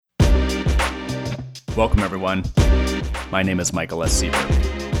Welcome, everyone. My name is Michael S.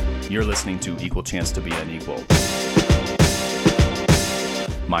 Seaver. You're listening to Equal Chance to Be Unequal,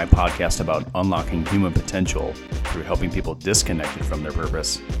 my podcast about unlocking human potential through helping people disconnected from their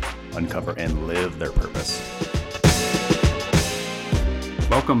purpose uncover and live their purpose.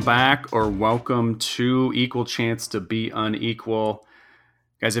 Welcome back, or welcome to Equal Chance to Be Unequal.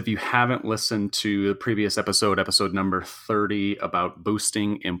 Guys, if you haven't listened to the previous episode number 30 about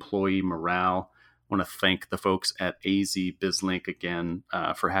boosting employee morale, I want to thank the folks at AZ BizLink again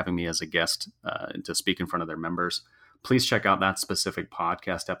for having me as a guest to speak in front of their members. Please check out that specific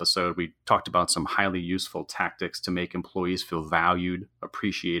podcast episode. We talked about some highly useful tactics to make employees feel valued,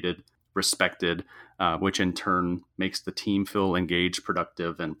 appreciated, respected, which in turn makes the team feel engaged,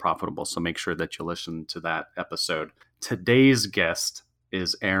 productive, and profitable. So make sure that you listen to that episode. Today's guest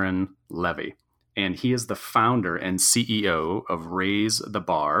is Aaron Levy, and he is the founder and CEO of Raise the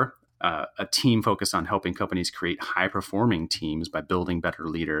Bar, a team focused on helping companies create high-performing teams by building better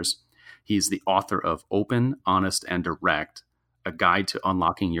leaders. He's the author of Open, Honest, and Direct, a guide to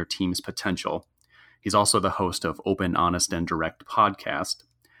unlocking your team's potential. He's also the host of Open, Honest, and Direct podcast.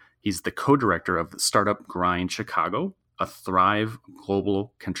 He's the co-director of the Startup Grind Chicago, a Thrive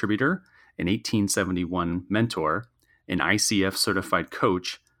Global contributor, an 1871 mentor, an ICF certified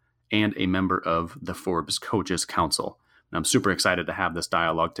coach, and a member of the Forbes Coaches Council. And I'm super excited to have this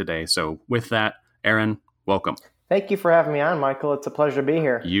dialogue today. So with that, Aaron, welcome. Thank you for having me on, Michael. It's a pleasure to be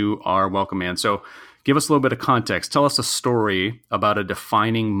here. You are welcome, man. So give us a little bit of context. Tell us a story about a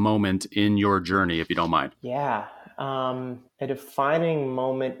defining moment in your journey, if you don't mind. Yeah. A defining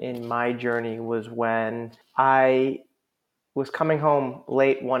moment in my journey was when I was coming home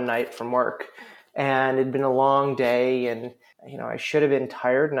late one night from work, and it'd been a long day, and I should have been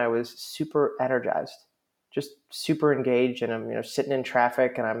tired, and I was super energized, just super engaged, and I'm sitting in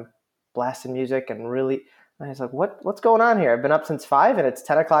traffic, and I'm blasting music, and I was like, what's going on here? I've been up since 5 and it's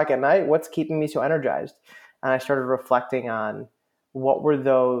 10 o'clock at night. What's keeping me so energized? And I started reflecting on what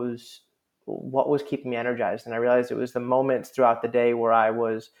was keeping me energized. And I realized it was the moments throughout the day where I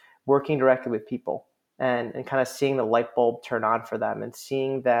was working directly with people and kind of seeing the light bulb turn on for them and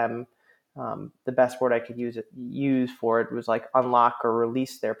seeing them. The best word I could use for it was like unlock or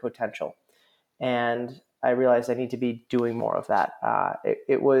release their potential. And I realized I need to be doing more of that.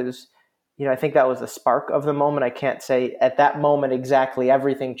 It was, I think that was the spark of the moment. I can't say at that moment exactly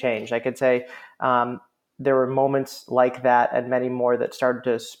everything changed. I could say there were moments like that and many more that started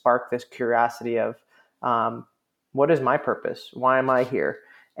to spark this curiosity of what is my purpose? Why am I here?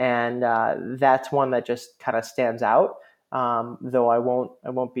 And that's one that just kind of stands out. Though I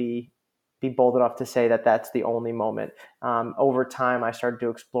won't be bold enough to say that that's the only moment. Over time, I started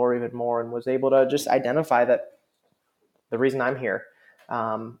to explore even more and was able to just identify that the reason I'm here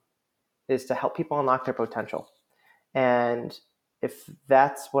is to help people unlock their potential. And if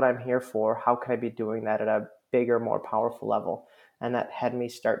that's what I'm here for, how can I be doing that at a bigger, more powerful level? And that had me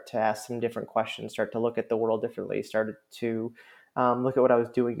start to ask some different questions, start to look at the world differently, started to look at what I was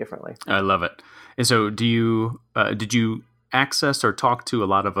doing differently. I love it. And so did you access or talk to a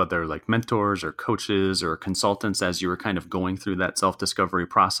lot of other like mentors or coaches or consultants as you were kind of going through that self-discovery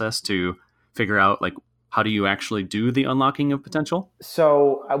process to figure out like, how do you actually do the unlocking of potential?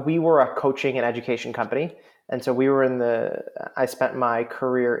 So we were a coaching and education company. And so I spent my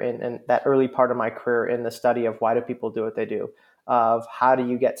career in that early part of my career in the study of why do people do what they do, of how do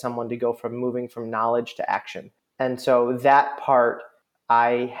you get someone to go from moving from knowledge to action. And so that part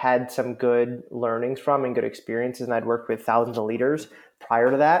I had some good learnings from and good experiences. And I'd worked with thousands of leaders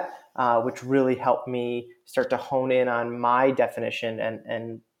prior to that, which really helped me start to hone in on my definition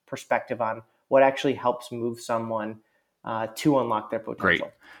and perspective on what actually helps move someone to unlock their potential. Great.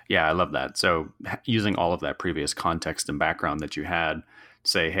 Yeah, I love that. So using all of that previous context and background that you had,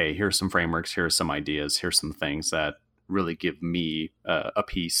 say, hey, here's some frameworks, here's some ideas, here's some things that really give me a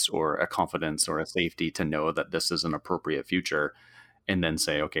peace or a confidence or a safety to know that this is an appropriate future. And then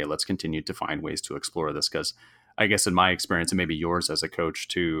say, okay, let's continue to find ways to explore this. Because I guess in my experience, and maybe yours as a coach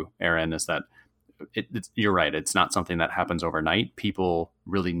too, Aaron, is that you're right. It's not something that happens overnight. People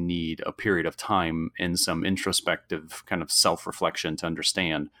really need a period of time and some introspective kind of self-reflection to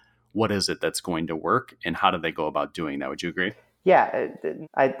understand what is it that's going to work and how do they go about doing that. Would you agree? Yeah.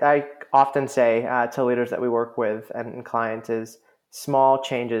 I often say to leaders that we work with and clients is small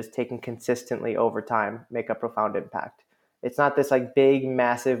changes taken consistently over time make a profound impact. It's not this like big,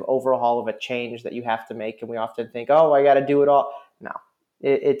 massive overhaul of a change that you have to make. And we often think, oh, I got to do it all. No.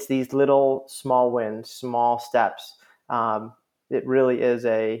 It's these little small wins, small steps it really is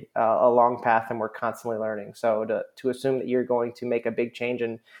a long path, and we're constantly learning. So to assume that you're going to make a big change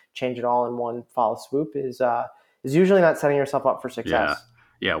and change it all in one fall swoop is usually not setting yourself up for Yeah. success.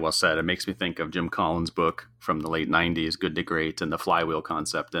 Yeah, well said. It makes me think of Jim Collins' book from the late 90s, Good to Great, and the flywheel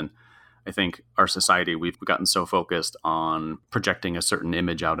concept. And I think our society, we've gotten so focused on projecting a certain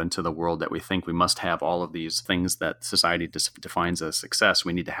image out into the world that we think we must have all of these things that society defines as success.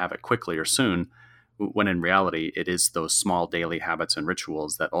 We need to have it quickly or soon, when in reality, it is those small daily habits and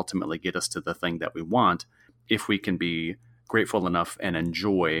rituals that ultimately get us to the thing that we want if we can be grateful enough and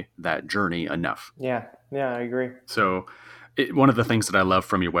enjoy that journey enough. Yeah, I agree. So, one of the things that I love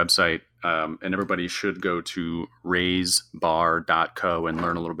from your website, and everybody should go to raisebar.co and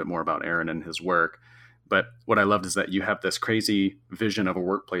learn a little bit more about Aaron and his work. But what I loved is that you have this crazy vision of a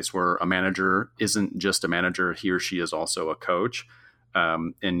workplace where a manager isn't just a manager, he or she is also a coach.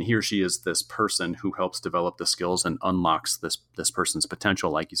 And he or she is this person who helps develop the skills and unlocks this person's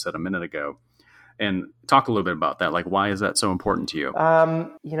potential, like you said a minute ago. And talk a little bit about that. Like, why is that so important to you?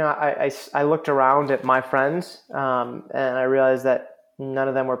 I looked around at my friends, and I realized that none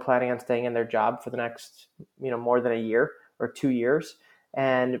of them were planning on staying in their job for the next, more than a year or 2 years.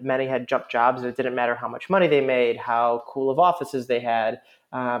 And many had jumped jobs, and it didn't matter how much money they made, how cool of offices they had.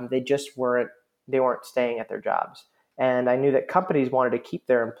 They weren't staying at their jobs. And I knew that companies wanted to keep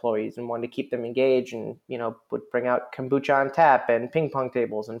their employees and wanted to keep them engaged, and would bring out kombucha on tap and ping pong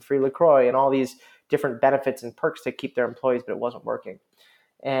tables and free LaCroix and all these different benefits and perks to keep their employees, but it wasn't working.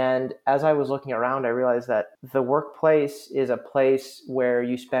 And as I was looking around, I realized that the workplace is a place where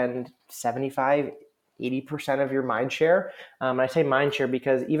you spend 75, 80% of your mind share. And I say mind share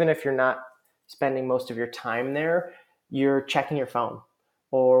because even if you're not spending most of your time there, you're checking your phone.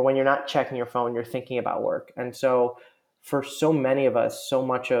 Or when you're not checking your phone, you're thinking about work. And so for so many of us, so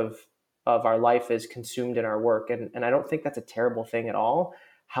much of our life is consumed in our work. And I don't think that's a terrible thing at all.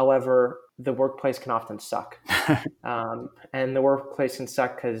 However, the workplace can often suck. And the workplace can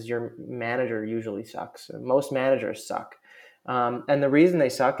suck because your manager usually sucks. Most managers suck. And the reason they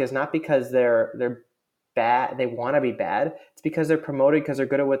suck is not because they're bad, they want to be bad. It's because they're promoted because they're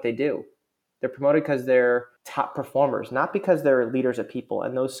good at what they do. They're promoted because they're top performers, not because they're leaders of people.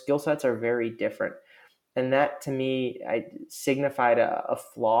 And those skill sets are very different. And that, to me, signified a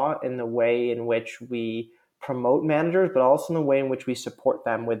flaw in the way in which we promote managers, but also in the way in which we support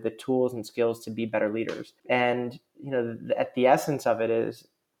them with the tools and skills to be better leaders. And, at the essence of it is,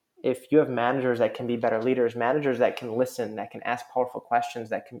 if you have managers that can be better leaders, managers that can listen, that can ask powerful questions,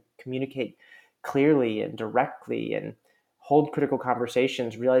 that can communicate clearly and directly and hold critical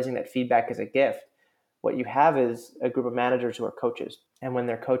conversations, realizing that feedback is a gift, what you have is a group of managers who are coaches. And when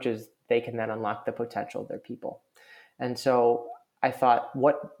they're coaches, they can then unlock the potential of their people. And so I thought,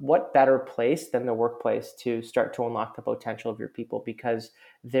 what better place than the workplace to start to unlock the potential of your people? Because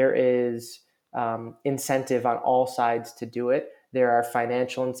there is incentive on all sides to do it. There are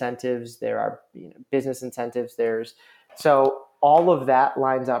financial incentives, there are business incentives. So all of that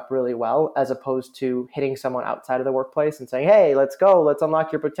lines up really well, as opposed to hitting someone outside of the workplace and saying, hey, let's go, let's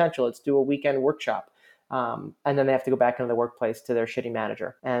unlock your potential, let's do a weekend workshop. And then they have to go back into the workplace to their shitty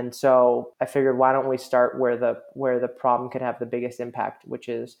manager. And so I figured, why don't we start where the problem could have the biggest impact, which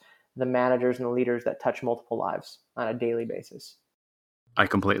is the managers and the leaders that touch multiple lives on a daily basis. I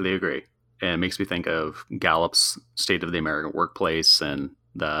completely agree. And it makes me think of Gallup's State of the American Workplace and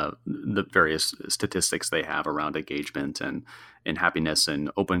the various statistics they have around engagement and happiness and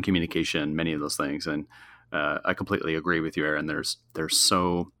open communication, many of those things. And I completely agree with you, Aaron. There's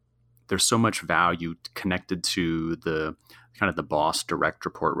so much value connected to the kind of the boss direct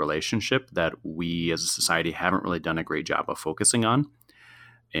report relationship that we as a society haven't really done a great job of focusing on.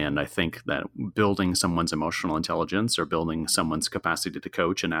 And I think that building someone's emotional intelligence, or building someone's capacity to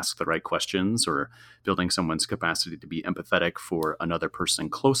coach and ask the right questions, or building someone's capacity to be empathetic for another person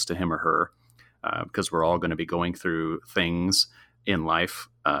close to him or her, because we're all going to be going through things in life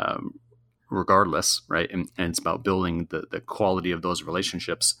regardless, right? And it's about building the quality of those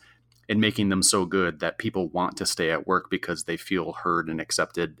relationships and making them so good that people want to stay at work because they feel heard and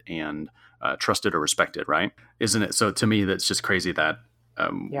accepted and trusted or respected, right? Isn't it? So to me, that's just crazy that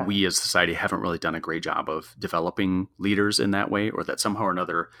we as society haven't really done a great job of developing leaders in that way, or that somehow or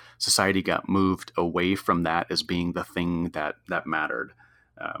another society got moved away from that as being the thing that mattered.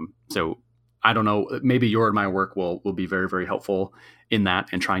 So I don't know, maybe your and my work will be very, very helpful in that,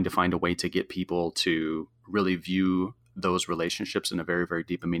 and trying to find a way to get people to really view those relationships in a very, very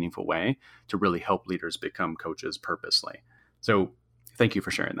deep and meaningful way to really help leaders become coaches purposely. So thank you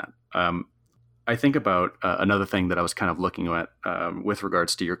for sharing that. I think about another thing that I was kind of looking at with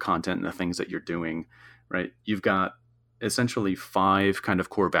regards to your content and the things that you're doing, right? You've got essentially 5 kind of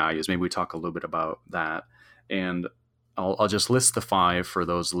core values. Maybe we talk a little bit about that. And I'll just list the 5 for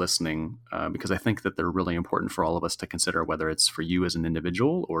those listening, because I think that they're really important for all of us to consider, whether it's for you as an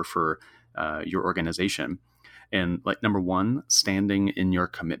individual or for your organization. And like number 1, standing in your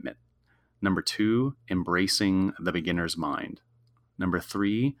commitment. Number 2, embracing the beginner's mind. Number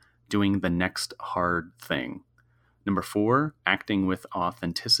 3, doing the next hard thing. Number 4, acting with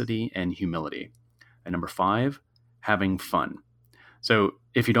authenticity and humility. And number 5, having fun. So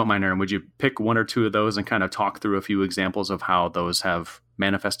if you don't mind, Aaron, would you pick 1 or 2 of those and kind of talk through a few examples of how those have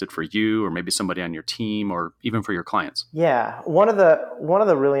manifested for you, or maybe somebody on your team, or even for your clients? Yeah, one of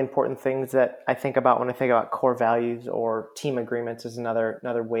the really important things that I think about when I think about core values or team agreements is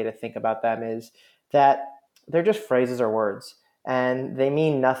another way to think about them, is that they're just phrases or words, and they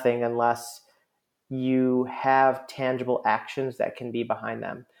mean nothing unless you have tangible actions that can be behind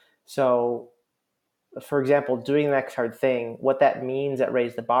them. So, for example, doing the next hard thing, what that means at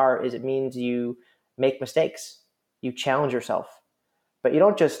Raise the Bar is it means you make mistakes, you challenge yourself, but you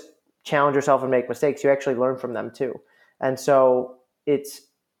don't just challenge yourself and make mistakes, you actually learn from them too. And so it's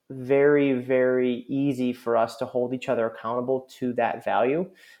very, very easy for us to hold each other accountable to that value.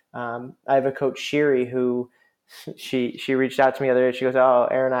 I have a coach, Shiri, who she reached out to me the other day. She goes, "Oh,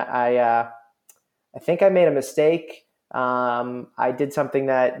 Aaron, I think I made a mistake. I did something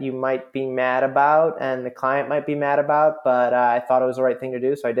that you might be mad about and the client might be mad about, but I thought it was the right thing to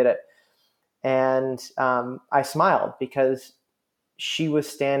do, so I did it." And I smiled because she was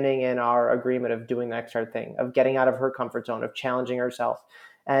standing in our agreement of doing the next hard thing, of getting out of her comfort zone, of challenging herself.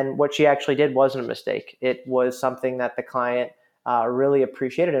 And what she actually did wasn't a mistake. It was something that the client really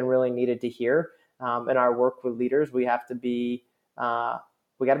appreciated and really needed to hear. In our work with leaders, we have to be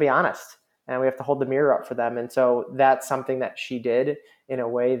we got to be honest, and we have to hold the mirror up for them. And so that's something that she did in a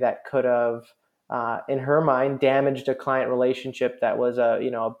way that could have, in her mind, damaged a client relationship that was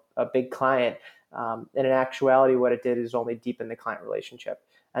a big client. And in actuality, what it did is only deepen the client relationship.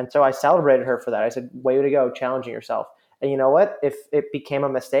 And so I celebrated her for that. I said, "Way to go, challenging yourself." And you know what? If it became a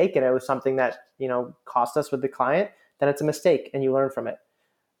mistake and it was something that, cost us with the client, then it's a mistake and you learn from it.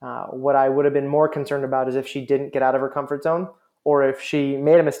 What I would have been more concerned about is if she didn't get out of her comfort zone, or if she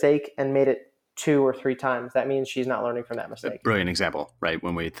made a mistake and made it 2 or 3 times. That means she's not learning from that mistake. A brilliant example, right?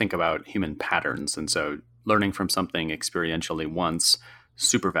 When we think about human patterns. And so learning from something experientially once,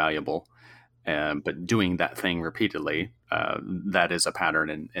 super valuable. But doing that thing repeatedly, that is a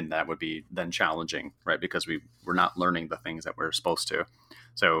pattern, and that would be then challenging, right? Because we're not learning the things that we're supposed to.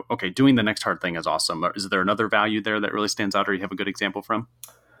 So, okay, doing the next hard thing is awesome. Is there another value there that really stands out, or you have a good example from?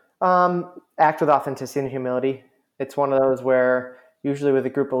 Act with authenticity and humility. It's one of those where usually with a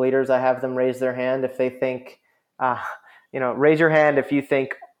group of leaders, I have them raise their hand if they think, raise your hand if you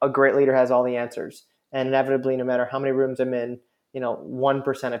think a great leader has all the answers. And inevitably, no matter how many rooms I'm in,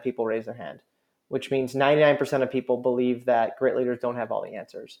 1% of people raise their hand, which means 99% of people believe that great leaders don't have all the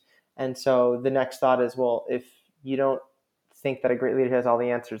answers. And so the next thought is, well, if you don't think that a great leader has all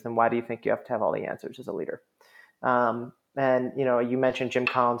the answers, then why do you think you have to have all the answers as a leader? And, you mentioned Jim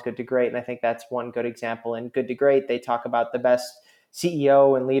Collins, Good to Great, and I think that's one good example. In Good to Great, they talk about the best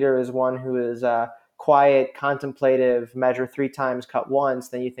CEO and leader is one who is quiet, contemplative, measure 3 times, cut once.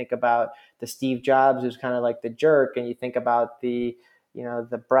 Then you think about the Steve Jobs, who's kind of like the jerk, and you think about the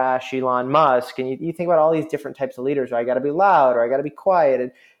brash Elon Musk, and you think about all these different types of leaders, or I got to be loud, or I got to be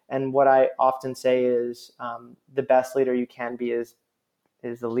quiet. And what I often say is the best leader you can be is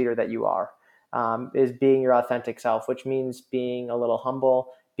the leader that you are. Is being your authentic self, which means being a little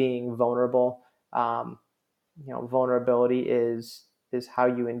humble, being vulnerable. Vulnerability is how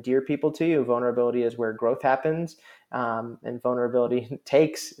you endear people to you. Vulnerability is where growth happens, and vulnerability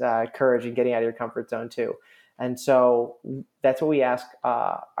takes courage in getting out of your comfort zone too. And so that's what we ask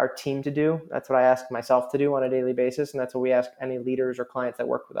our team to do. That's what I ask myself to do on a daily basis, and that's what we ask any leaders or clients that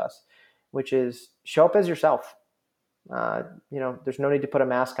work with us, which is show up as yourself. There's no need to put a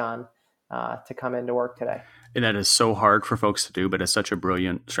mask on to come into work today. And that is so hard for folks to do, but it's such a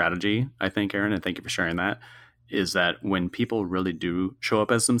brilliant strategy, I think, Aaron, and thank you for sharing that, is that when people really do show up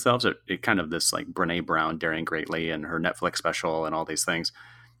as themselves, it kind of this like Brene Brown, Daring Greatly, and her Netflix special and all these things,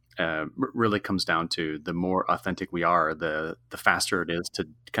 really comes down to the more authentic we are, the faster it is to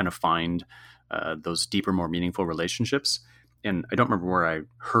kind of find those deeper, more meaningful relationships. And I don't remember where I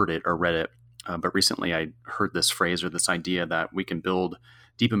heard it or read it, but recently I heard this phrase or this idea that we can build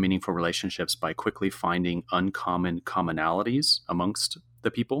deep and meaningful relationships by quickly finding uncommon commonalities amongst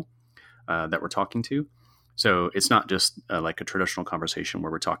the people that we're talking to. So it's not just like a traditional conversation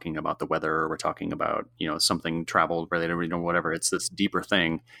where we're talking about the weather or we're talking about, something travel related, whatever. It's this deeper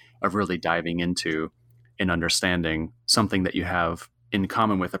thing of really diving into in understanding something that you have in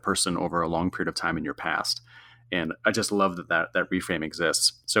common with a person over a long period of time in your past. And I just love that reframe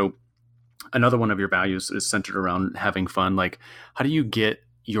exists. So another one of your values is centered around having fun. Like, how do you get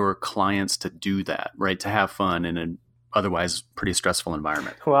your clients to do that, right? To have fun in an otherwise pretty stressful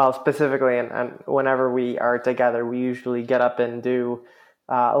environment? Well, specifically, and whenever we are together, we usually get up and do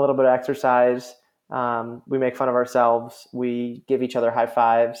a little bit of exercise. We make fun of ourselves. We give each other high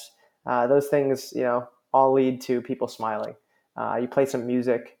fives. Those things, all lead to people smiling. You play some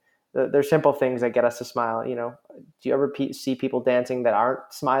music. There's simple things that get us to smile. Do you ever see people dancing that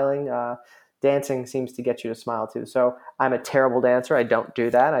aren't smiling? Dancing seems to get you to smile too. So I'm a terrible dancer. I don't do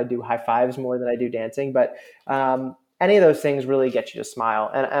that. I do high fives more than I do dancing. But any of those things really get you to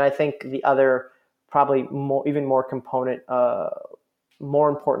smile. And I think the other probably more important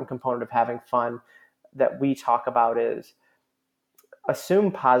component of having fun that we talk about is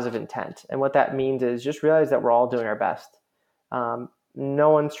assume positive intent. And what that means is just realize that we're all doing our best. No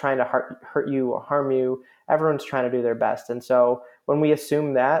one's trying to hurt you or harm you. Everyone's trying to do their best. And so when we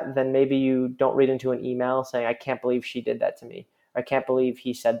assume that, then maybe you don't read into an email saying, I can't believe she did that to me. Or I can't believe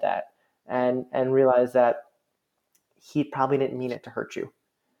he said that. And realize that he probably didn't mean it to hurt you.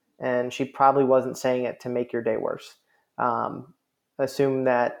 And she probably wasn't saying it to make your day worse. Assume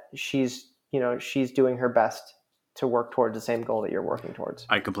that she's doing her best to work towards the same goal that you're working towards.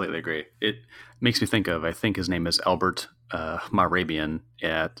 I completely agree. It makes me think of, I think his name is Albert Mehrabian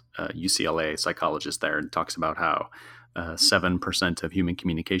at UCLA, psychologist there, and talks about how 7% of human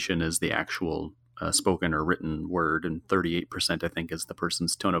communication is the actual spoken or written word, and 38%, I think, is the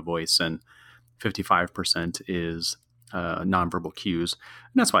person's tone of voice, and 55% is nonverbal cues.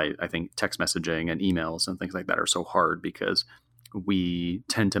 And that's why I think text messaging and emails and things like that are so hard, because we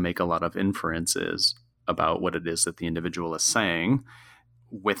tend to make a lot of inferences about what it is that the individual is saying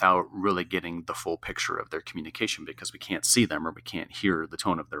without really getting the full picture of their communication, because we can't see them or we can't hear the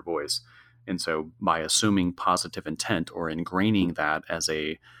tone of their voice. And so by assuming positive intent or ingraining that as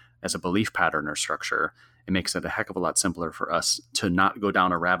a belief pattern or structure, it makes it a heck of a lot simpler for us to not go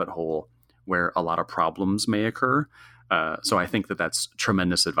down a rabbit hole where a lot of problems may occur. So I think that that's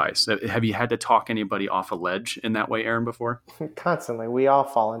tremendous advice. Have you had to talk anybody off a ledge in that way, Aaron, before? Constantly. We all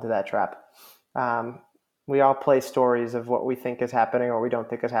fall into that trap. We all play stories of what we think is happening or we don't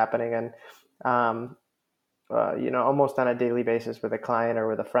think is happening. And, almost on a daily basis with a client or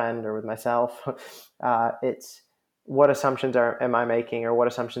with a friend or with myself, it's what assumptions am I making, or what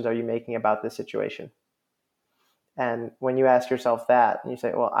assumptions are you making about this situation? And when you ask yourself that and you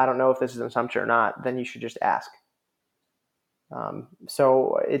say, well, I don't know if this is an assumption or not, then you should just ask.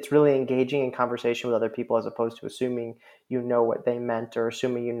 So it's really engaging in conversation with other people as opposed to assuming you know what they meant or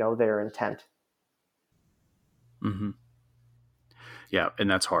assuming you know their intent. Mm-hmm. Yeah, and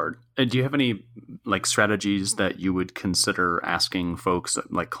that's hard. And do you have any strategies that you would consider asking folks,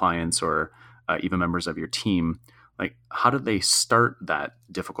 like clients or even members of your team? Like, how do they start that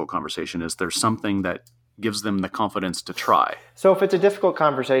difficult conversation? Is there something that gives them the confidence to try? So if it's a difficult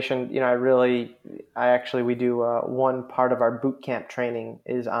conversation, we do one part of our boot camp training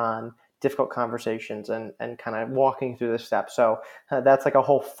is on difficult conversations and kind of walking through the steps. So that's like a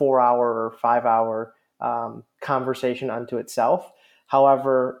whole 4-hour or 5-hour conversation unto itself.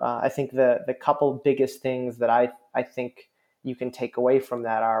 However, I think the couple biggest things that I think you can take away from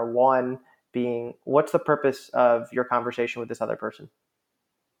that are, one being, what's the purpose of your conversation with this other person?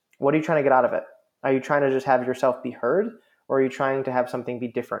 What are you trying to get out of it? Are you trying to just have yourself be heard, or are you trying to have something be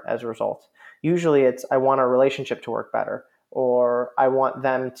different as a result? Usually it's, I want our relationship to work better, or I want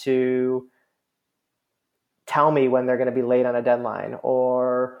them to tell me when they're going to be late on a deadline,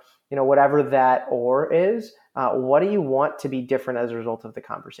 or whatever that or is. What do you want to be different as a result of the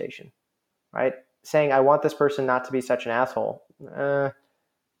conversation, right? Saying, I want this person not to be such an asshole.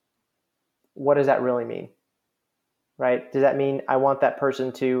 What does that really mean? Right? Does that mean I want that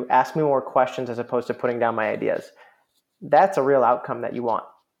person to ask me more questions as opposed to putting down my ideas? That's a real outcome that you want.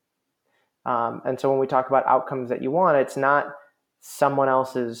 And so when we talk about outcomes that you want, it's not someone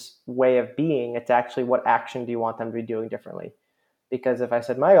else's way of being. It's actually, what action do you want them to be doing differently? Because if I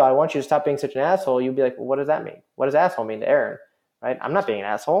said, Michael, I want you to stop being such an asshole, you'd be like, well, what does that mean? What does asshole mean to Aaron? Right? I'm not being an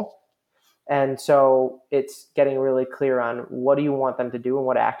asshole. And so it's getting really clear on, what do you want them to do and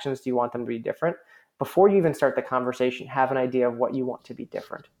what actions do you want them to be different? Before you even start the conversation, have an idea of what you want to be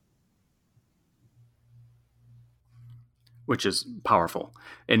different. Which is powerful.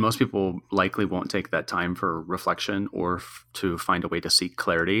 And most people likely won't take that time for reflection or to find a way to seek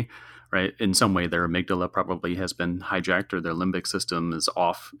clarity, right? In some way, their amygdala probably has been hijacked, or their limbic system is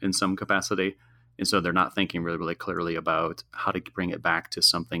off in some capacity. And so they're not thinking really, really clearly about how to bring it back to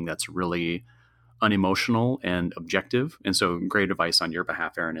something that's really unemotional and objective. And so great advice on your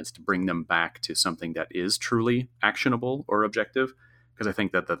behalf, Aaron, is to bring them back to something that is truly actionable or objective, because I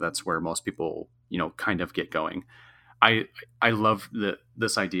think that's where most people, kind of get going. I I love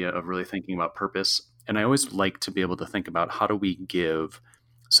this idea of really thinking about purpose, and I always like to be able to think about how do we give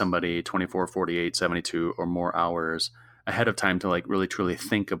somebody 24, 48, 72 or more hours ahead of time to like really truly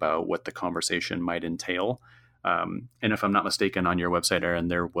think about what the conversation might entail. And if I'm not mistaken, on your website, Aaron,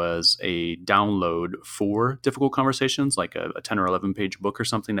 there was a download for difficult conversations, like a 10 or 11 page book or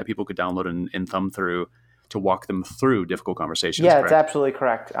something that people could download and thumb through to walk them through difficult conversations. Yeah, it's correct? absolutely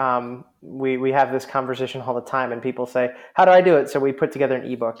correct. We have this conversation all the time, and people say, "How do I do it?" So we put together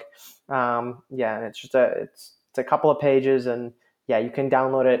an ebook. Yeah, and it's just it's a couple of pages, and yeah, you can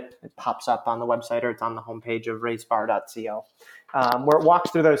download it. It pops up on the website, or it's on the homepage of raisedbar.co, where it walks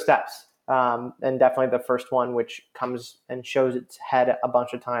through those steps. And definitely the first one, which comes and shows its head a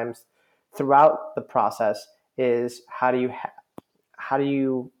bunch of times throughout the process, is how do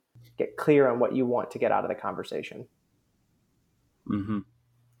you get clear on what you want to get out of the conversation. Mm-hmm.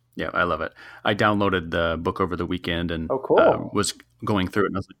 Yeah, I love it. I downloaded the book over the weekend and Oh, cool. was going through it.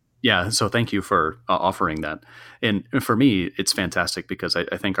 And I was like, yeah, so thank you for offering that. And for me, it's fantastic because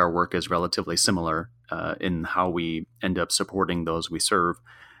I think our work is relatively similar in how we end up supporting those we serve.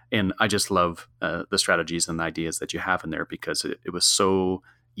 And I just love the strategies and the ideas that you have in there because it was so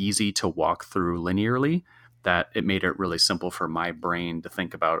easy to walk through linearly that it made it really simple for my brain to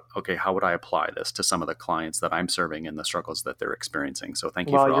think about, okay, how would I apply this to some of the clients that I'm serving and the struggles that they're experiencing? So thank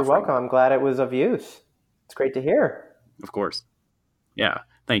you Well, for you're offering welcome. that. I'm glad it was of use. It's great to hear. Of course. Yeah,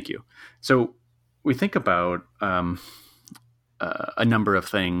 thank you. So we think about a number of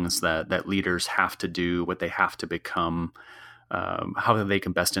things that leaders have to do, what they have to become, how they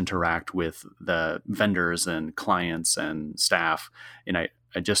can best interact with the vendors and clients and staff. And I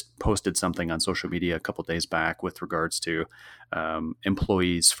just posted something on social media a couple of days back with regards to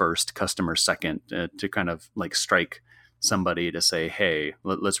employees first, customers second, to kind of like strike somebody to say, hey,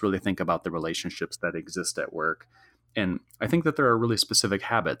 let's really think about the relationships that exist at work. And I think that there are really specific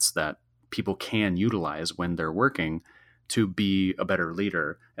habits that people can utilize when they're working to be a better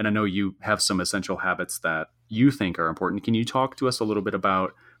leader. And I know you have some essential habits that you think are important. Can you talk to us a little bit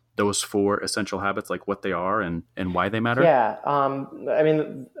about those 4 essential habits, like what they are and why they matter? Yeah. I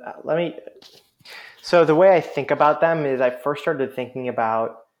mean, let me. So the way I think about them is I first started thinking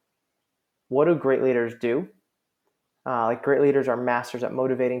about what do great leaders do? Like great leaders are masters at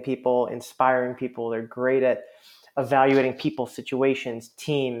motivating people, inspiring people. They're great at evaluating people, situations,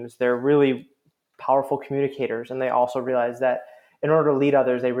 teams. They're really powerful communicators, and they also realize that in order to lead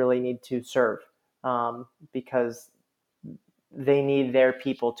others, they really need to serve, because they need their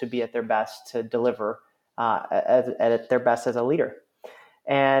people to be at their best to deliver at their best as a leader.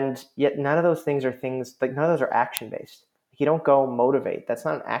 And yet none of those things are things like none of those are action based. You don't go motivate. That's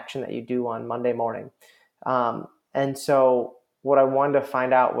not an action that you do on Monday morning. And so what I wanted to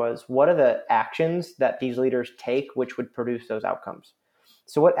find out was what are the actions that these leaders take which would produce those outcomes.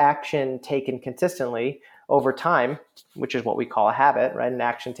 So what action taken consistently over time, which is what we call a habit, right? An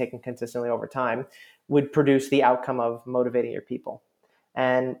action taken consistently over time would produce the outcome of motivating your people.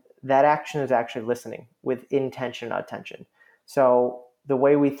 And that action is actually listening with intention and attention. So the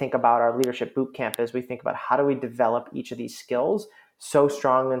way we think about our leadership boot camp is we think about how do we develop each of these skills so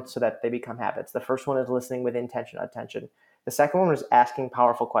strong and so that they become habits. The first one is listening with intention and attention. The second one is asking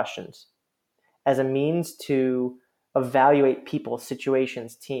powerful questions as a means to evaluate people,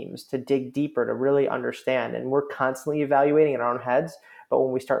 situations, teams, to dig deeper, to really understand. And we're constantly evaluating in our own heads, but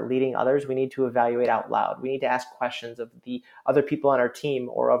when we start leading others, we need to evaluate out loud. We need to ask questions of the other people on our team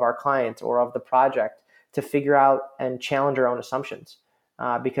or of our clients or of the project to figure out and challenge our own assumptions,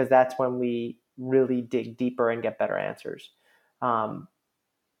 because that's when we really dig deeper and get better answers.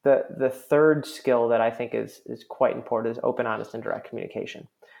 The third skill that I think is quite important is open, honest, and direct communication.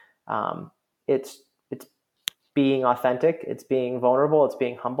 It's being authentic, it's being vulnerable, it's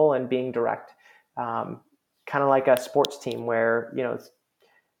being humble, and being direct. Kind of like a sports team where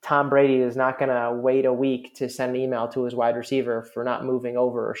Tom Brady is not going to wait a week to send an email to his wide receiver for not moving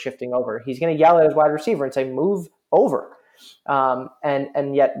over or shifting over. He's going to yell at his wide receiver and say, "Move over."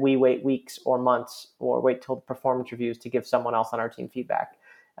 And yet we wait weeks or months or wait till the performance reviews to give someone else on our team feedback.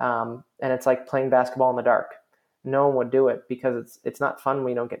 And it's like playing basketball in the dark. No one would do it because it's not fun when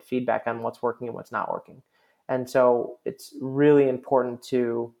you don't get feedback on what's working and what's not working. And so it's really important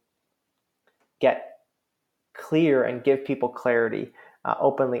to get clear and give people clarity,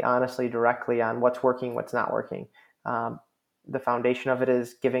 openly, honestly, directly on what's working, what's not working. The foundation of it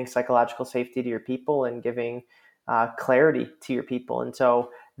is giving psychological safety to your people and giving clarity to your people. And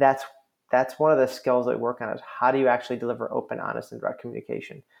so that's that's one of the skills that we work on, is how do you actually deliver open, honest, and direct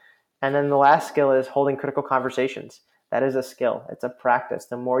communication. And then the last skill is holding critical conversations. That is a skill. It's a practice.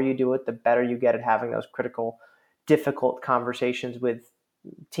 The more you do it, the better you get at having those critical, difficult conversations with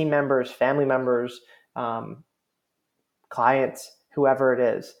team members, family members, clients, whoever it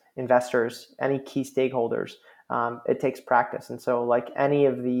is, investors, any key stakeholders. It takes practice. And so like any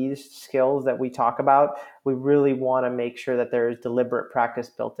of these skills that we talk about, we really want to make sure that there is deliberate practice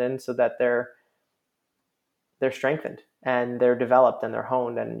built in so that they're strengthened and they're developed and they're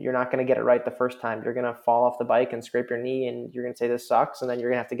honed. And you're not going to get it right the first time. You're going to fall off the bike and scrape your knee and you're going to say this sucks. And then you're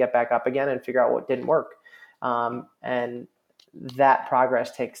going to have to get back up again and figure out what didn't work. And that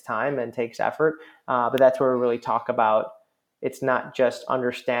progress takes time and takes effort. But that's where we really talk about, it's not just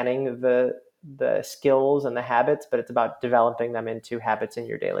understanding the skills and the habits, but it's about developing them into habits in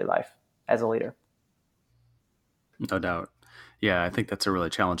your daily life as a leader. No doubt. Yeah, I think that's a really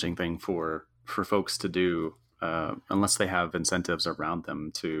challenging thing for folks to do, unless they have incentives around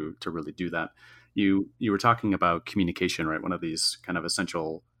them to really do that. You were talking about communication, right? One of these kind of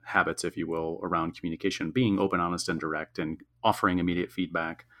essential habits, if you will, around communication, being open, honest, and direct, and offering immediate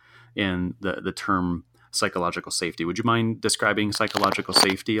feedback. In the term psychological safety, would you mind describing psychological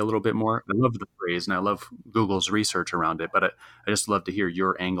safety a little bit more? I love the phrase, and I love Google's research around it, but I just love to hear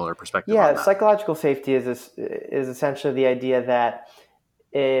your angle or perspective on that. Psychological safety is essentially the idea that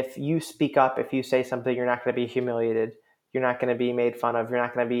if you speak up, if you say something, you're not going to be humiliated, you're not going to be made fun of, you're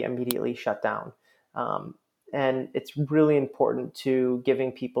not going to be immediately shut down. And it's really important to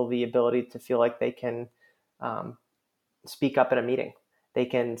giving people the ability to feel like they can speak up in a meeting. They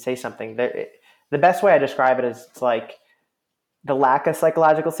can say something. The best way I describe it is, it's like the lack of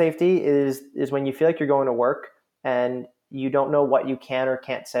psychological safety is when you feel like you're going to work and you don't know what you can or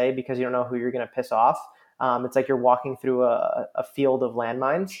can't say because you don't know who you're going to piss off. It's like you're walking through a field of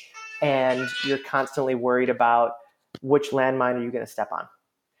landmines and you're constantly worried about which landmine are you going to step on.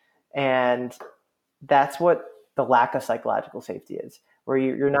 And that's what the lack of psychological safety is, where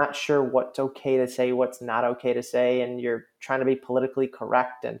you're not sure what's okay to say, what's not okay to say, and you're trying to be politically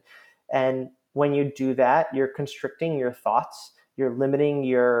correct. And when you do that, you're constricting your thoughts, you're limiting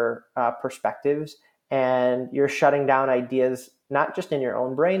your perspectives, and you're shutting down ideas, not just in your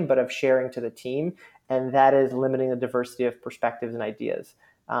own brain, but of sharing to the team. And that is limiting the diversity of perspectives and ideas.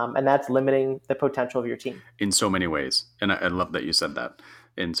 And that's limiting the potential of your team. In so many ways. And I love that you said that.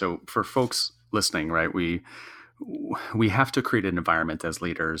 And so for folks listening, right, we have to create an environment as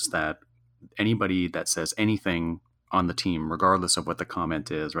leaders that anybody that says anything on the team, regardless of what the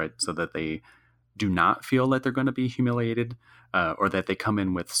comment is, right, so that they do not feel that they're going to be humiliated, or that they come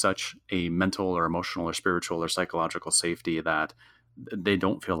in with such a mental or emotional or spiritual or psychological safety that they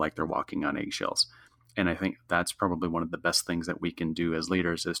don't feel like they're walking on eggshells. And I think that's probably one of the best things that we can do as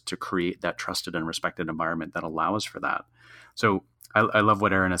leaders, is to create that trusted and respected environment that allows for that. So I love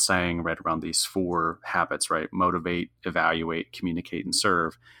what Aaron is saying right around these 4 habits, right? Motivate, evaluate, communicate, and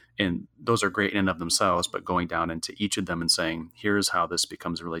serve. And those are great in and of themselves, but going down into each of them and saying, here's how this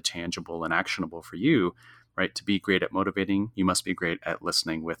becomes really tangible and actionable for you, right? To be great at motivating, you must be great at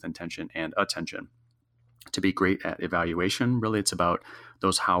listening with intention and attention. To be great at evaluation, really it's about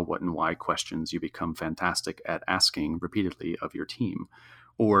those how, what, and why questions you become fantastic at asking repeatedly of your team.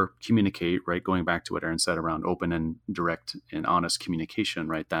 Or communicate, right? Going back to what Aaron said around open and direct and honest communication,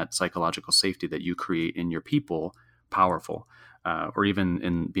 right? That psychological safety that you create in your people, powerful. Or even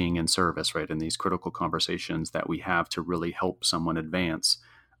in being in service, right? In these critical conversations that we have to really help someone advance,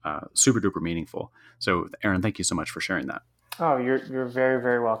 super duper meaningful. So Aaron, thank you so much for sharing that. Oh, you're very,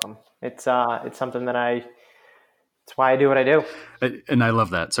 very welcome. It's something that it's why I do what I do. And I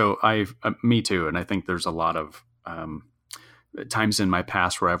love that. So me too. And I think there's a lot of times in my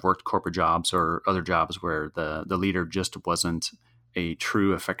past where I've worked corporate jobs or other jobs where the leader just wasn't a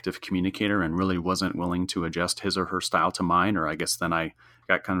true effective communicator and really wasn't willing to adjust his or her style to mine, or I guess then I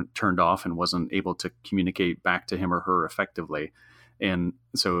got kind of turned off and wasn't able to communicate back to him or her effectively. And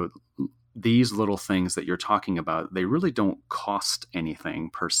so these little things that you're talking about, they really don't cost anything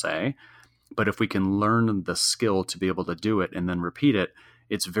per se, but if we can learn the skill to be able to do it and then repeat it,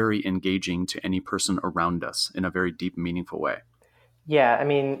 it's very engaging to any person around us in a very deep, meaningful way. Yeah, I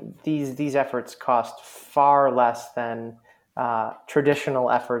mean, these efforts cost far less than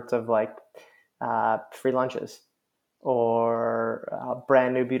traditional efforts of like free lunches or a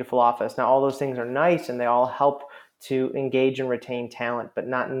brand new beautiful office. Now, all those things are nice and they all help to engage and retain talent, but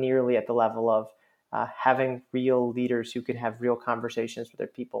not nearly at the level of having real leaders who can have real conversations with their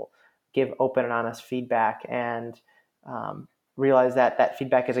people, give open and honest feedback, and realize that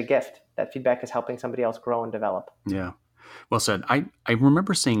feedback is a gift. That feedback is helping somebody else grow and develop. Yeah. Well said. I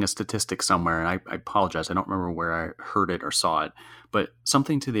remember seeing a statistic somewhere, and I apologize. I don't remember where I heard it or saw it, but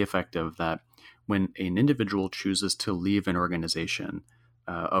something to the effect of that when an individual chooses to leave an organization,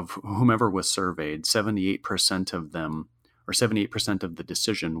 of whomever was surveyed, 78% of them, or 78% of the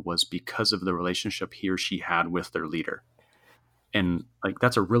decision was because of the relationship he or she had with their leader. And like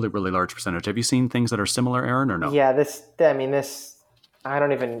that's a really, really large percentage. Have you seen things that are similar, Aaron, or no? Yeah, this, I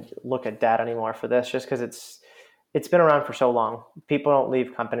don't even look at data anymore for this just because it's been around for so long. People don't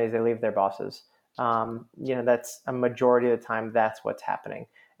leave companies, they leave their bosses. That's a majority of the time, that's what's happening.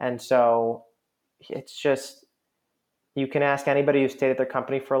 And so it's just, you can ask anybody who stayed at their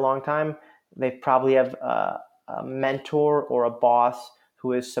company for a long time, they probably have a mentor or a boss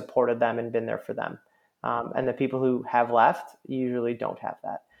who has supported them and been there for them. And the people who have left usually don't have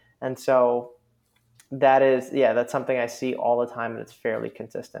that. And so that's something I see all the time, and it's fairly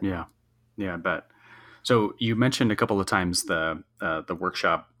consistent. Yeah. Yeah, I bet. So you mentioned a couple of times the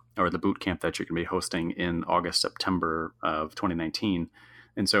workshop or the boot camp that you're going to be hosting in August, September of 2019.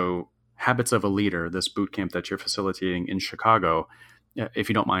 And so Habits of a Leader, this boot camp that you're facilitating in Chicago, if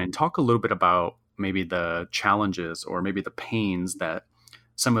you don't mind, talk a little bit about maybe the challenges or maybe the pains that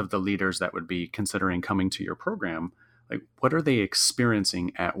some of the leaders that would be considering coming to your program, like what are they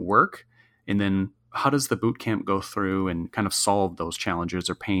experiencing at work? And then how does the boot camp go through and kind of solve those challenges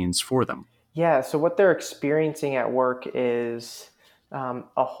or pains for them? Yeah, so what they're experiencing at work is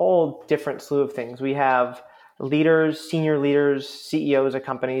a whole different slew of things. We have leaders, senior leaders, CEOs of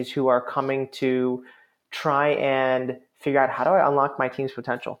companies who are coming to try and figure out, how do I unlock my team's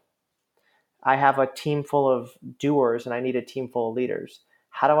potential? I have a team full of doers and I need a team full of leaders.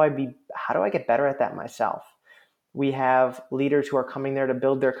 How do I get better at that myself? We have leaders who are coming there to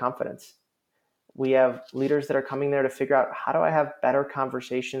build their confidence. We have leaders that are coming there to figure out, how do I have better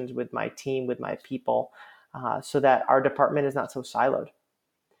conversations with my team, with my people, so that our department is not so siloed.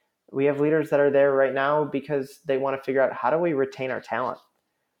 We have leaders that are there right now because they want to figure out, how do we retain our talent?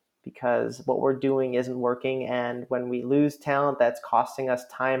 Because what we're doing isn't working. And when we lose talent, that's costing us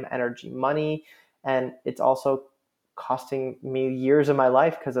time, energy, money. And it's also costing me years of my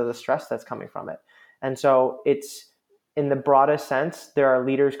life because of the stress that's coming from it. And so it's, in the broadest sense, there are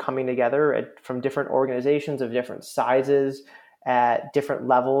leaders coming together from different organizations of different sizes, at different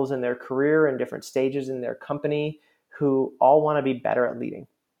levels in their career and different stages in their company, who all want to be better at leading,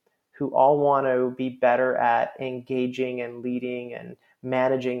 who all want to be better at engaging and leading and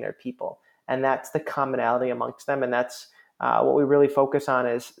managing their people. And that's the commonality amongst them. And that's what we really focus on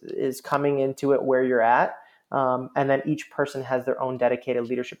is coming into it where you're at. And then each person has their own dedicated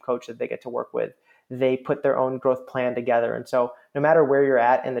leadership coach that they get to work with. They put their own growth plan together. And so no matter where you're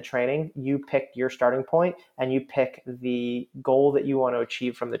at in the training, you pick your starting point and you pick the goal that you want to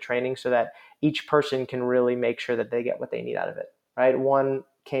achieve from the training, so that each person can really make sure that they get what they need out of it, right? One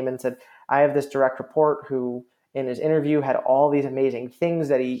came and said, I have this direct report who in his interview had all these amazing things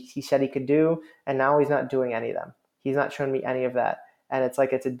that he said he could do, and now he's not doing any of them. He's not showing me any of that. And it's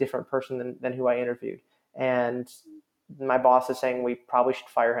like, it's a different person than who I interviewed. And my boss is saying we probably should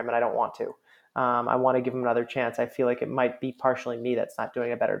fire him, and I don't want to. I want to give him another chance. I feel like it might be partially me that's not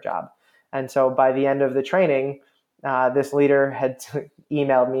doing a better job. And so by the end of the training, this leader had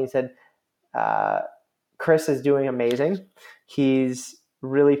emailed me and said, Chris is doing amazing. He's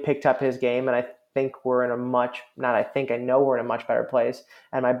really picked up his game. And I think we're in a I know we're in a much better place.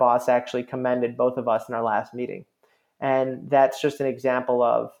 And my boss actually commended both of us in our last meeting. And that's just an example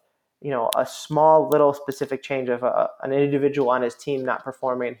of, a small little specific change of an individual on his team not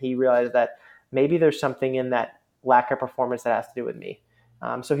performing. And he realized that maybe there's something in that lack of performance that has to do with me.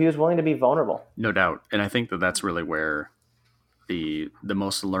 So he was willing to be vulnerable. No doubt. And I think that that's really where the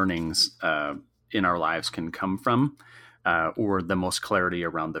most learnings in our lives can come from, or the most clarity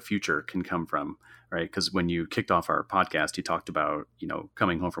around the future can come from, right? Because when you kicked off our podcast, you talked about,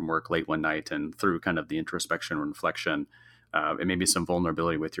 coming home from work late one night, and through kind of the introspection and reflection, and maybe some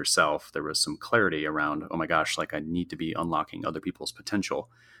vulnerability with yourself, there was some clarity around, oh my gosh, like I need to be unlocking other people's potential.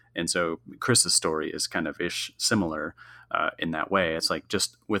 And so Chris's story is kind of similar in that way. It's like,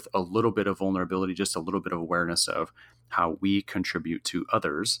 just with a little bit of vulnerability, just a little bit of awareness of how we contribute to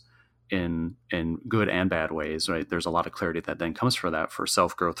others in good and bad ways, right? There's a lot of clarity that then comes for that, for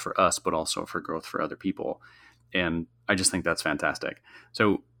self-growth for us, but also for growth for other people. And I just think that's fantastic.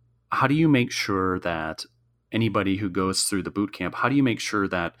 So how do you make sure that anybody who goes through the boot camp, how do you make sure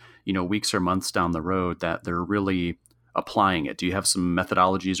that, weeks or months down the road, that they're really applying it? Do you have some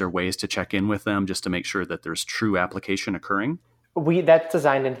methodologies or ways to check in with them just to make sure that there's true application occurring? That's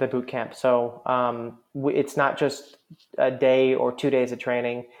designed into the boot camp. So it's not just a day or 2 days of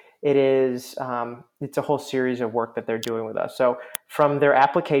training. It's a whole series of work that they're doing with us. So from their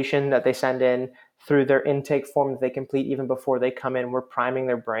application that they send in through their intake form that they complete even before they come in, we're priming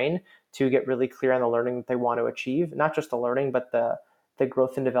their brain to get really clear on the learning that they want to achieve, not just the learning, but the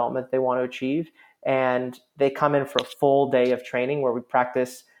growth and development they want to achieve. And they come in for a full day of training where we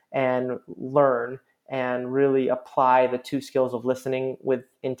practice and learn and really apply the two skills of listening with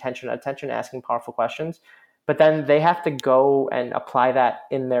intention and attention, asking powerful questions. But then they have to go and apply that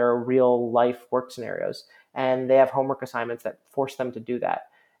in their real life work scenarios. And they have homework assignments that force them to do that.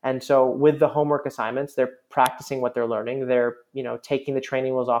 And so with the homework assignments, they're practicing what they're learning. They're, taking the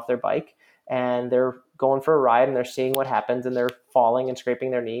training wheels off their bike and they're going for a ride and they're seeing what happens and they're falling and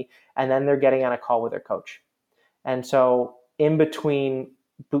scraping their knee. And then they're getting on a call with their coach. And so in between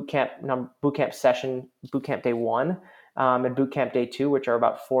boot camp day 1 and boot camp day 2, which are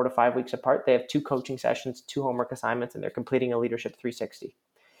about 4 to 5 weeks apart, they have 2 coaching sessions, 2 homework assignments, and they're completing a leadership 360.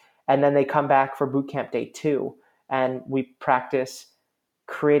 And then they come back for boot camp day 2 and we practice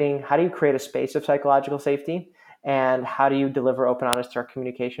creating, how do you create a space of psychological safety, and how do you deliver open, honest, direct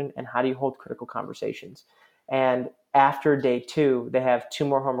communication, and how do you hold critical conversations. And after day 2, they have 2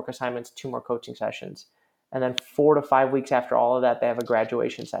 more homework assignments, 2 more coaching sessions. And then 4 to 5 weeks after all of that, they have a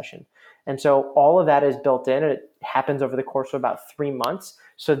graduation session. And so all of that is built in, and it happens over the course of about 3 months,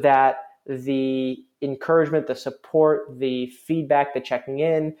 so that the encouragement, the support, the feedback, the checking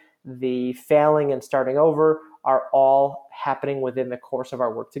in, the failing and starting over are all happening within the course of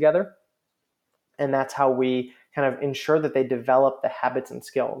our work together. And that's how we kind of ensure that they develop the habits and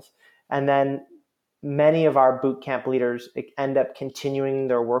skills. And then many of our boot camp leaders end up continuing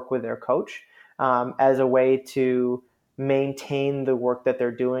their work with their coach as a way to maintain the work that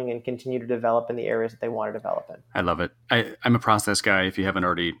they're doing and continue to develop in the areas that they want to develop in. I love it. I'm a process guy, if you haven't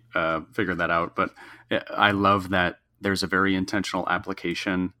already figured that out. But I love that there's a very intentional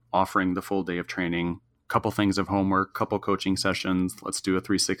application offering the full day of training, couple things of homework, couple coaching sessions. Let's do a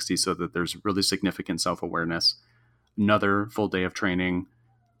 360 so that there's really significant self-awareness. Another full day of training,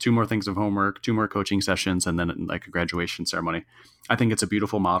 2 more things of homework, 2 more coaching sessions, and then like a graduation ceremony. I think it's a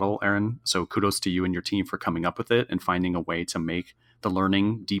beautiful model, Aaron. So kudos to you and your team for coming up with it and finding a way to make the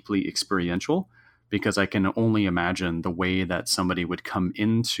learning deeply experiential, because I can only imagine the way that somebody would come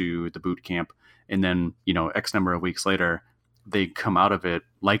into the boot camp and then, X number of weeks later, they come out of it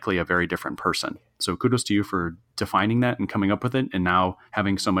likely a very different person. So kudos to you for defining that and coming up with it and now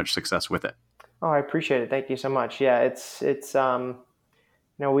having so much success with it. Oh, I appreciate it. Thank you so much. Yeah, it's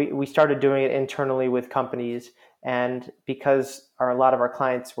we started doing it internally with companies, and because a lot of our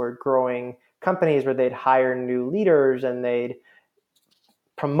clients were growing companies where they'd hire new leaders and they'd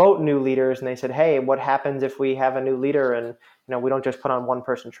promote new leaders, and they said, hey, what happens if we have a new leader and we don't just put on one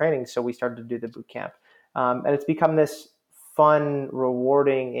person training? So we started to do the boot camp, and it's become this fun,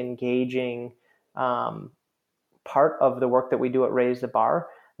 rewarding, engaging part of the work that we do at Raise the Bar,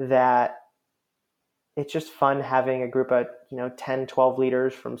 that it's just fun having a group of 10, 12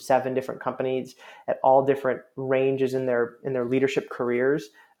 leaders from 7 different companies at all different ranges in their leadership careers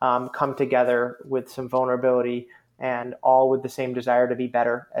come together with some vulnerability and all with the same desire to be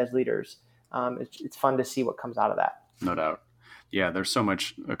better as leaders. It's fun to see what comes out of that. No doubt. Yeah, there's so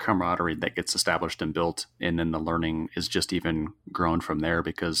much camaraderie that gets established and built, and then the learning is just even grown from there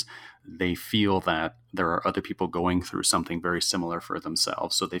because they feel that there are other people going through something very similar for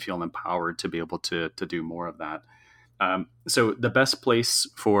themselves. So they feel empowered to be able to do more of that. So the best place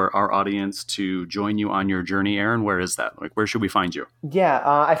for our audience to join you on your journey, Aaron, where is that? Like, where should we find you? Yeah,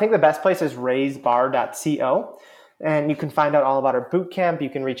 I think the best place is raisebar.co, and you can find out all about our boot camp. You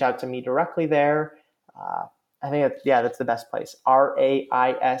can reach out to me directly there. I think that's the best place.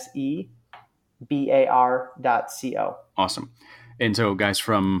 raisebar.co. Awesome. And so, guys,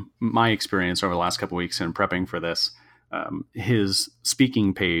 from my experience over the last couple of weeks in prepping for this, his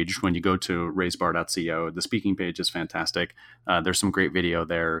speaking page, when you go to raisebar.co, the speaking page is fantastic. There's some great video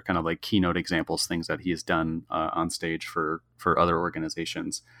there, kind of like keynote examples, things that he has done on stage for other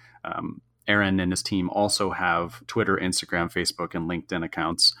organizations. Aaron and his team also have Twitter, Instagram, Facebook, and LinkedIn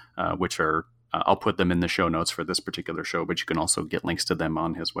accounts, which are I'll put them in the show notes for this particular show, but you can also get links to them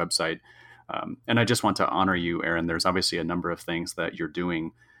on his website. And I just want to honor you, Aaron. There's obviously a number of things that you're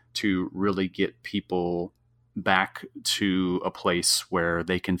doing to really get people back to a place where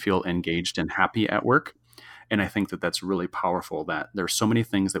they can feel engaged and happy at work. And I think that that's really powerful, that there's so many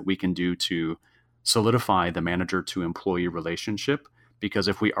things that we can do to solidify the manager to employee relationship. Because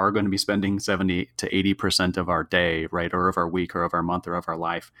if we are going to be spending 70 to 80% of our day, right, or of our week or of our month or of our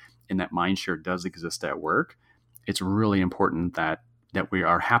life, and that mind share does exist at work, it's really important that we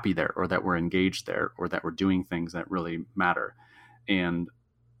are happy there, or that we're engaged there, or that we're doing things that really matter. And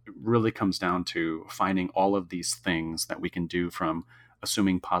really comes down to finding all of these things that we can do, from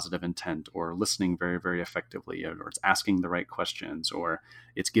assuming positive intent, or listening very, very effectively, or it's asking the right questions, or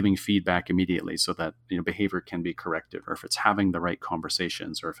it's giving feedback immediately so that behavior can be corrected, or if it's having the right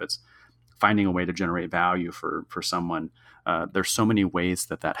conversations, or if it's finding a way to generate value for someone. There's so many ways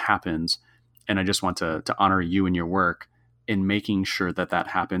that happens. And I just want to honor you and your work in making sure that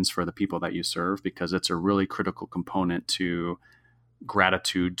happens for the people that you serve, because it's a really critical component to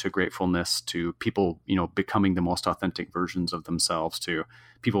gratitude, to gratefulness, to people, becoming the most authentic versions of themselves, to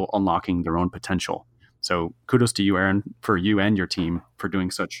people unlocking their own potential. So kudos to you, Aaron, for you and your team for doing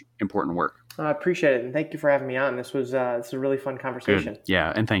such important work. I appreciate it. And thank you for having me on. This was a really fun conversation. Good.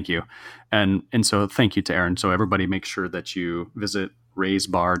 Yeah. And thank you. And so thank you to Aaron. So everybody make sure that you visit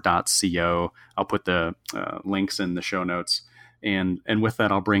raisebar.co. I'll put the links in the show notes. And with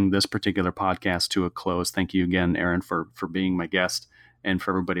that, I'll bring this particular podcast to a close. Thank you again, Aaron, for being my guest, and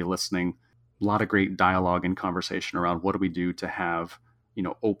for everybody listening. A lot of great dialogue and conversation around what do we do to have,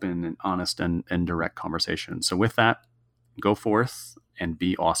 open and honest and direct conversation. So with that, go forth and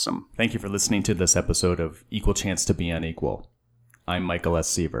be awesome. Thank you for listening to this episode of Equal Chance to Be Unequal. I'm Michael S.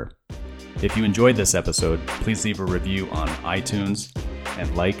 Seaver. If you enjoyed this episode, please leave a review on iTunes,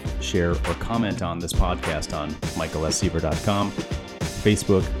 and like, share, or comment on this podcast on michaelsseaver.com,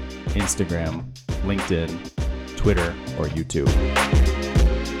 Facebook, Instagram, LinkedIn, Twitter, or YouTube.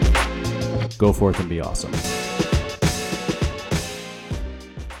 Go forth and be awesome.